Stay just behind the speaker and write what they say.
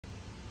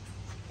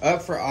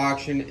Up for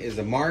auction is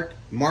a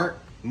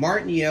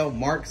Matin Yale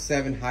Mark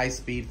 7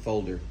 high-speed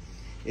folder.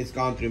 It's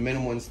gone through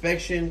minimal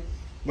inspection,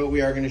 but we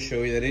are going to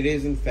show you that it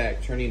is in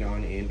fact turning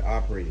on and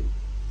operating.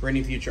 For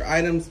any future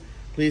items,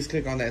 please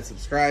click on that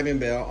subscribing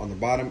bell on the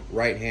bottom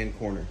right-hand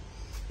corner.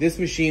 This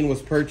machine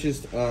was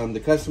purchased,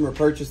 the customer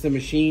purchased the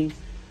machine,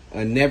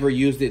 never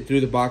used it,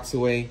 threw the box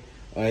away.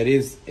 It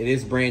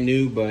is brand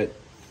new, but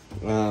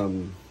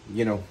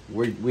you know,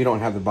 we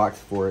don't have the box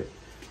for it.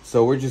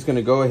 So we're just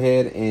gonna go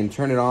ahead and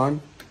turn it on.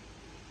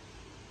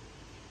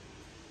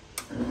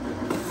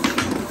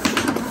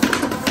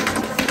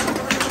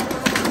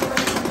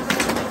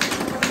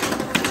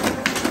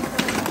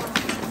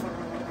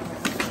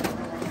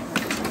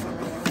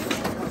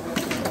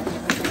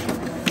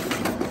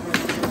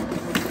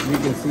 You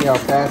can see how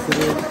fast it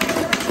is.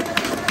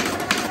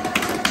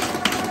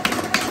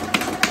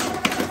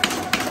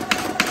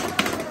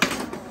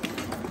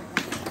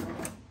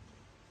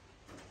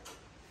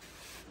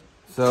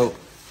 So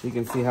you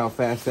can see how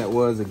fast that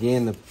was.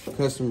 Again, the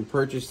customer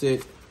purchased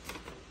it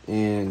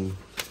and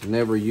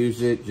never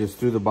used it, just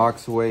threw the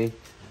box away.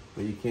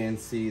 But you can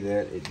see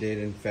that it did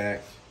in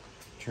fact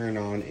turn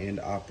on and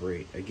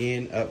operate.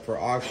 Again, up for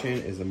auction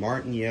is the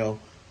Matin Yale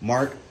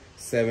Mark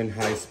 7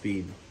 high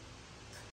speed.